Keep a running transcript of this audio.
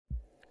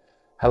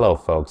Hello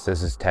folks,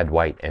 this is Ted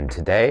White, and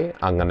today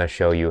I'm going to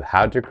show you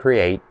how to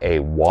create a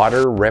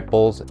water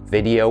ripples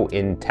video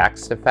in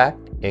text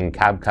effect in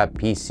CapCut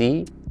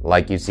PC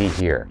like you see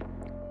here.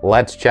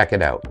 Let's check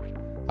it out.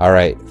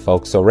 Alright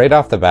folks, so right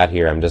off the bat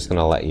here I'm just going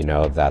to let you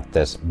know that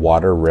this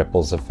water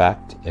ripples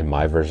effect in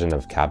my version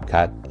of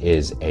CapCut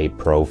is a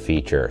pro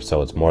feature,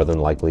 so it's more than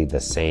likely the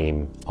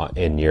same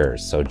in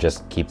yours, so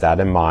just keep that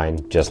in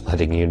mind, just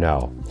letting you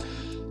know.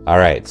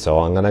 Alright, so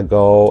I'm going to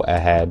go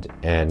ahead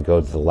and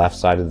go to the left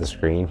side of the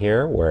screen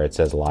here where it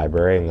says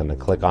library. I'm going to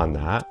click on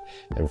that,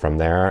 and from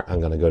there I'm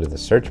going to go to the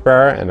search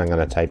bar and I'm going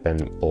to type in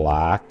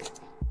black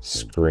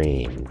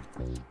screen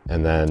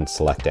and then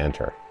select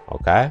enter.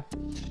 Okay,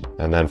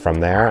 and then from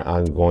there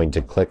I'm going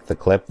to click the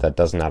clip that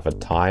doesn't have a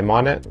time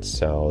on it,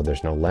 so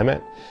there's no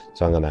limit.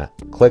 So I'm going to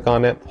click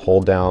on it,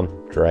 hold down,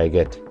 drag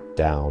it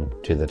down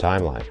to the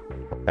timeline.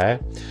 Okay,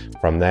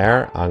 from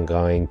there I'm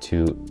going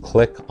to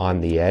click on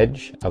the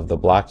edge of the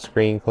black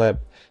screen clip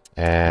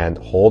and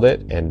hold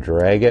it and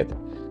drag it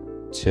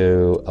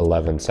to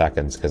 11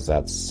 seconds because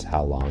that's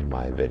how long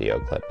my video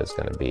clip is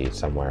going to be,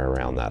 somewhere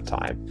around that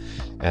time.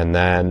 And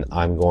then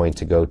I'm going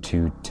to go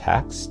to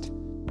text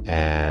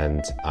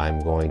and I'm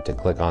going to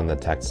click on the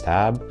text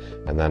tab,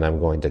 and then I'm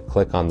going to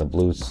click on the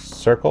blue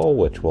circle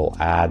which will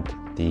add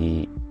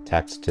the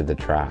text to the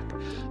track.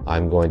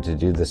 I'm going to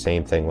do the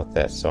same thing with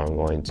this, so I'm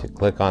going to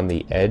click on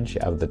the edge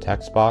of the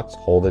text box,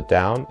 hold it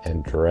down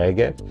and drag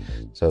it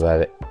so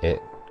that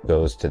it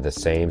goes to the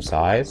same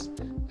size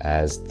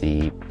as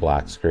the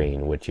black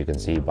screen, which you can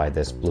see by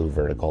this blue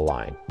vertical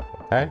line.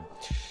 Okay,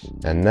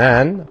 and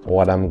then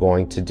what I'm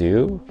going to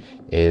do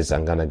is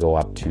I'm going to go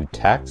up to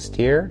text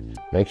here,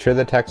 make sure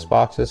the text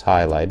box is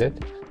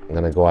highlighted. I'm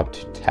going to go up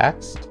to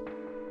text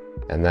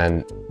and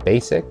then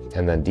basic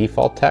and then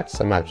default text.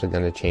 I'm actually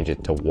going to change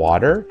it to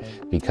water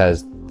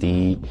because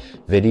the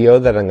video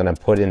that I'm going to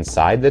put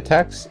inside the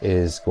text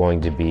is going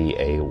to be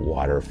a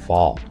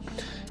waterfall.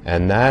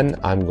 And then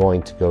I'm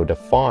going to go to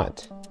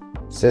font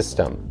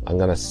system. I'm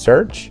going to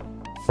search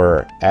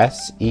for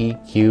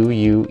SEQUEL.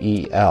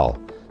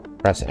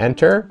 Press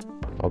enter.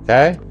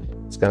 Okay,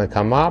 it's going to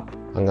come up.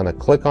 I'm going to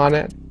click on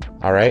it.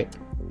 All right,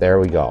 there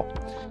we go.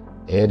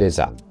 It is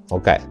up.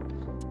 Okay,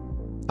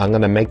 I'm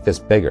going to make this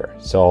bigger,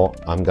 so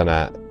I'm going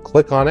to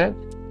click on it,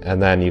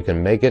 and then you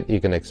can make it,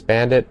 you can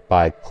expand it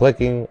by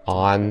clicking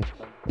on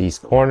these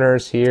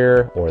corners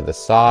here or the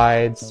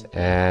sides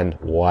and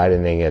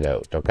widening it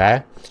out.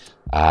 Okay,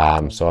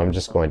 so I'm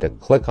just going to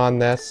click on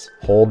this,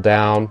 hold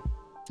down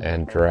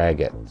and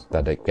drag it so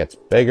that it gets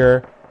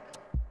bigger,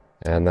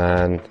 and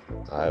then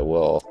I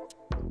will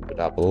put it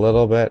up a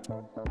little bit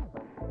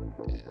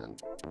and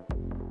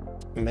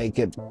make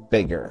it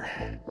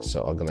bigger.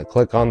 So I'm going to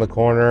click on the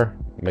corner,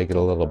 make it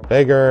a little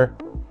bigger,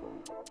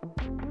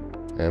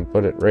 and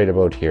put it right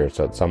about here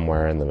so it's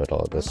somewhere in the middle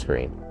of the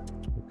screen.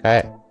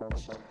 Okay,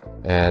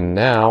 and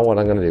now what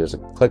I'm going to do is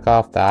click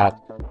off that.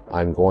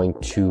 I'm going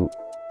to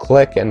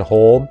click and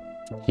hold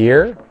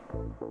here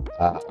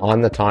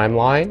on the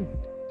timeline,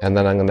 and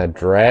then I'm going to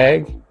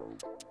drag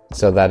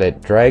so that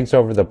it drags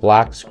over the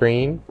black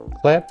screen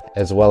clip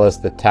as well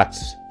as the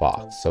text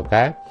box.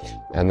 Okay,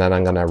 and then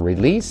I'm going to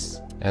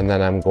release, and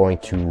then I'm going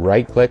to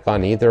right click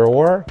on either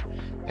or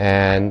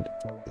and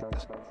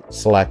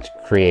select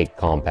create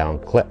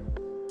compound clip.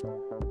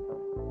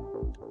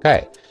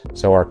 Okay,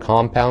 so our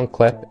compound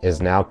clip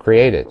is now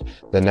created.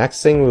 The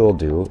next thing we will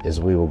do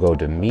is we will go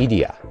to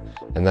media,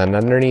 and then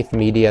underneath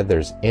media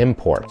there's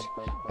import,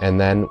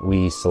 and then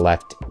we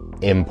select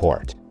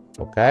import.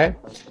 Okay,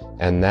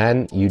 and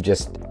then you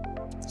just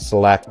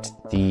select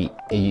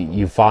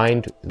you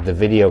find the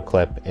video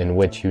clip in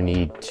which you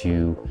need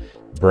to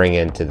bring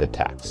into the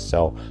text.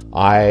 So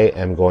I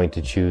am going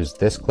to choose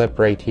this clip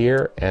right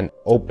here and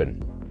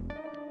open.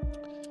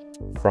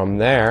 From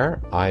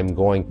there I'm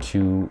going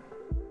to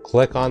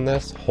click on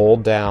this,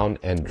 hold down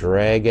and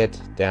drag it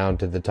down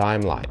to the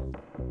timeline,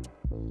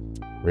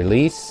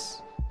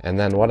 release, and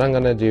then what I'm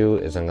going to do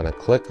is I'm going to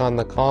click on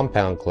the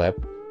compound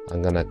clip,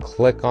 I'm going to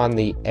click on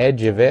the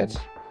edge of it,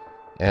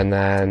 and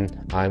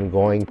then I'm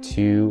going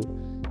to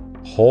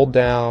hold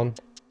down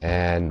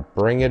and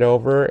bring it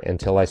over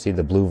until I see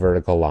the blue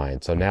vertical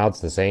line. So now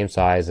it's the same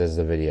size as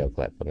the video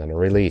clip. I'm going to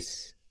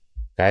release.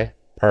 Okay,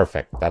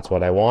 perfect. That's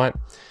what I want.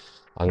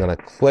 I'm going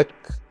to click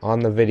on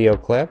the video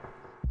clip.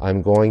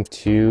 I'm going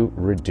to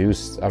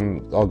reduce,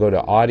 I'll go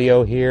to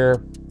audio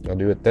here. I'll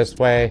do it this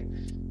way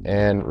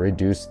and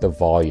reduce the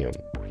volume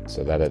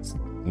so that it's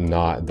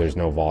not, there's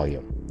no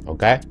volume.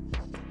 Okay,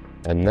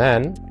 and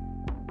then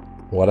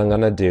what I'm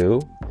going to do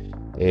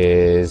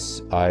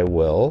is I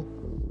will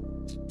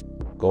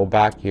go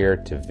back here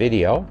to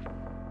video,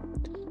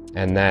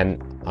 and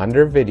then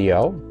under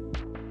video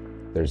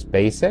there's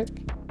basic,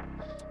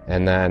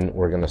 and then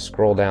we're going to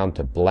scroll down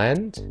to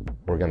blend,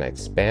 we're going to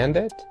expand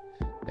it,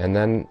 and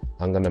then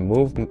I'm going to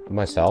move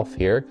myself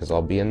here because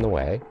I'll be in the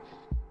way.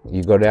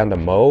 You go down to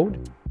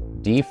mode,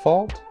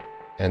 default,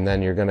 and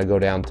then you're going to go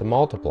down to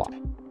multiply.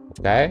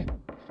 Okay,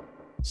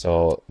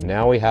 So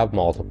now we have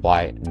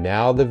multiply.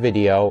 Now the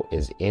video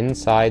is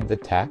inside the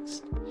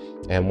text.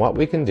 And what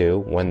we can do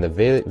when the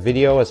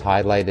video is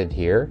highlighted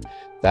here,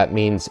 that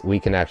means we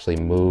can actually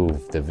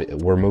move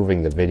we're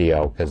moving the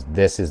video, because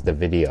this is the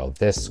video.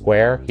 This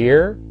square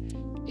here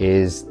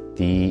is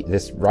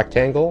this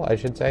rectangle, I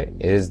should say,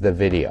 is the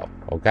video.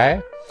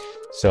 Okay,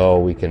 so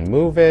we can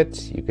move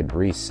it. You could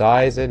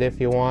resize it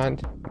if you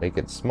want, make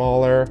it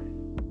smaller,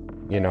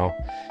 you know,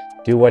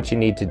 do what you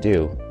need to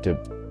do to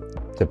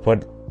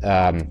put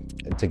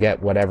to get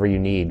whatever you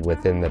need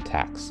within the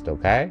text.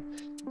 Okay,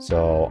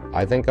 so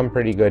I think I'm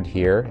pretty good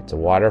here. It's a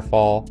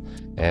waterfall,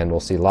 and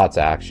we'll see lots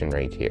of action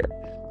right here.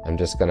 I'm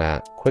just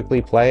gonna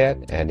quickly play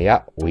it, and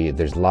yeah,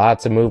 there's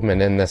lots of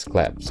movement in this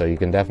clip, so you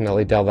can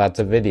definitely tell that's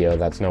a video,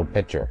 that's no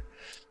picture.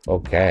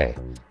 Okay,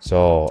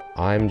 so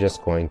I'm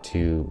just going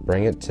to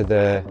bring it to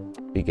the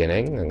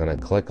beginning. I'm gonna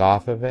click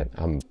off of it.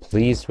 I'm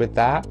pleased with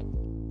that.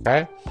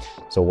 Okay,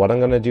 so what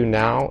I'm gonna do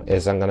now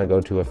is I'm gonna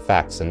go to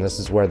effects, and this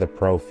is where the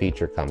pro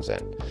feature comes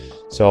in.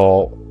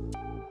 So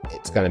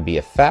it's gonna be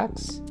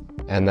effects,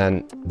 and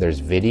then there's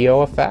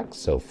video effects,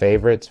 so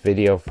favorites,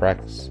 video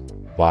effects,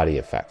 body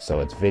effects. So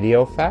it's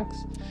video effects,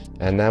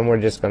 and then we're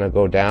just going to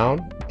go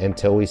down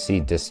until we see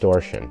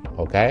distortion.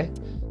 Okay,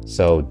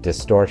 so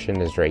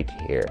distortion is right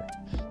here,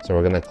 so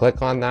we're going to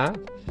click on that,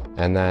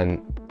 and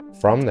then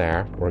from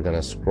there we're going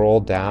to scroll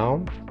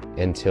down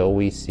until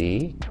we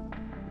see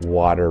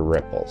water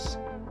ripples.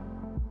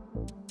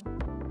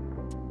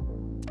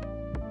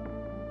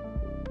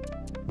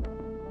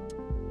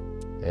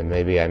 And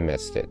maybe I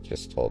missed it,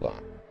 just hold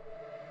on.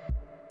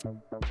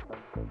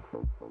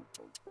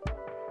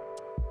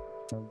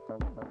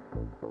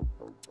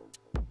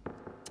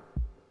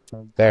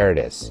 There it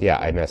is. Yeah,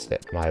 I missed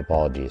it. My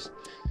apologies.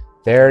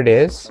 There it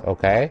is.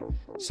 Okay.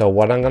 So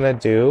what I'm going to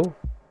do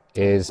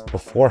is,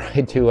 before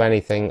I do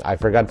anything, I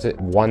forgot to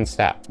one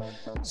step.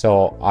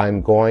 So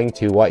I'm going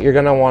to, what you're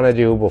going to want to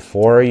do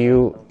before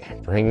you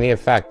bring the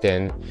effect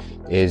in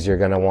is you're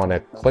going to want to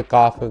click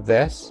off of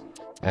this,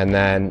 and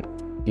then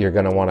you're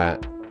going to want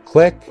to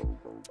click,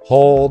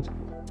 hold,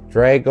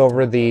 drag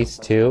over these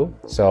two.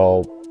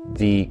 So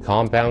the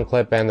compound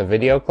clip and the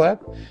video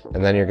clip,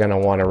 and then you're going to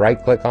want to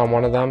right click on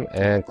one of them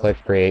and click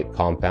create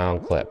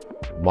compound clip.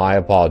 My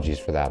apologies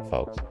for that,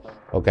 folks.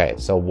 Okay,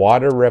 so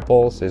water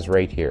ripples is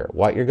right here.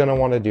 What you're going to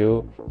want to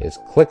do is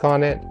click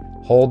on it,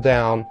 hold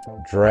down,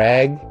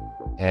 drag,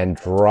 and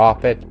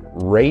drop it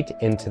right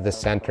into the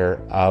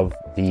center of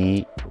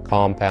the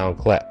compound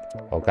clip.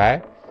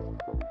 Okay,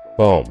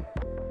 boom,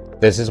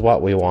 this is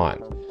what we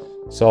want.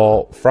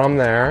 So from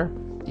there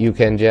you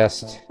can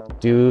just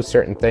do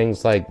certain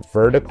things like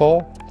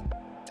vertical.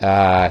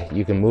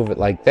 You can move it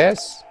like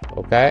this.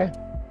 Okay,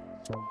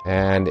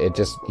 and it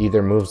just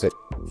either moves it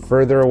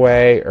further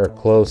away or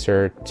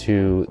closer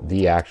to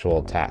the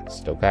actual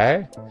text.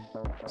 Okay,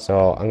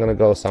 so I'm gonna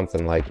go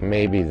something like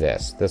maybe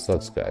this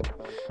looks good,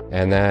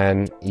 and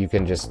then you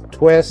can just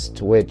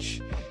twist,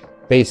 which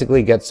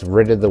basically gets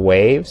rid of the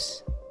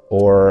waves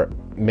or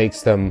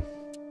makes them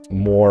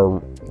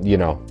more, you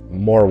know,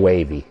 more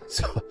wavy.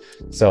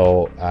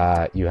 So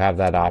you have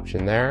that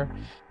option there,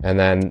 and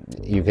then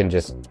you can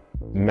just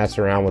mess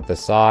around with the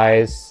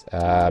size,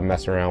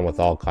 mess around with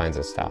all kinds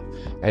of stuff.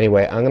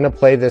 Anyway, I'm gonna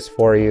play this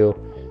for you,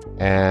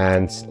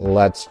 and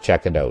let's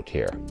check it out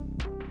here.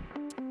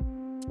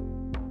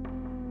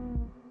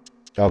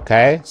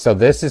 Okay, so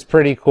this is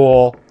pretty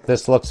cool.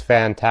 This looks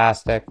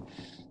fantastic.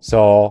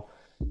 So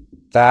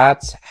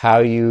that's how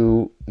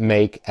you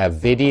make a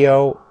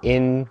video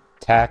in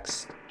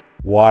text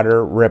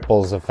water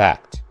ripples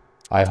effect.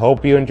 I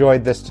hope you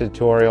enjoyed this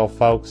tutorial,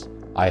 folks.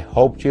 I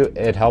hope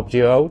it helped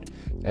you out,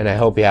 and I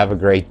hope you have a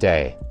great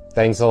day.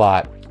 Thanks a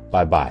lot.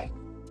 Bye-bye.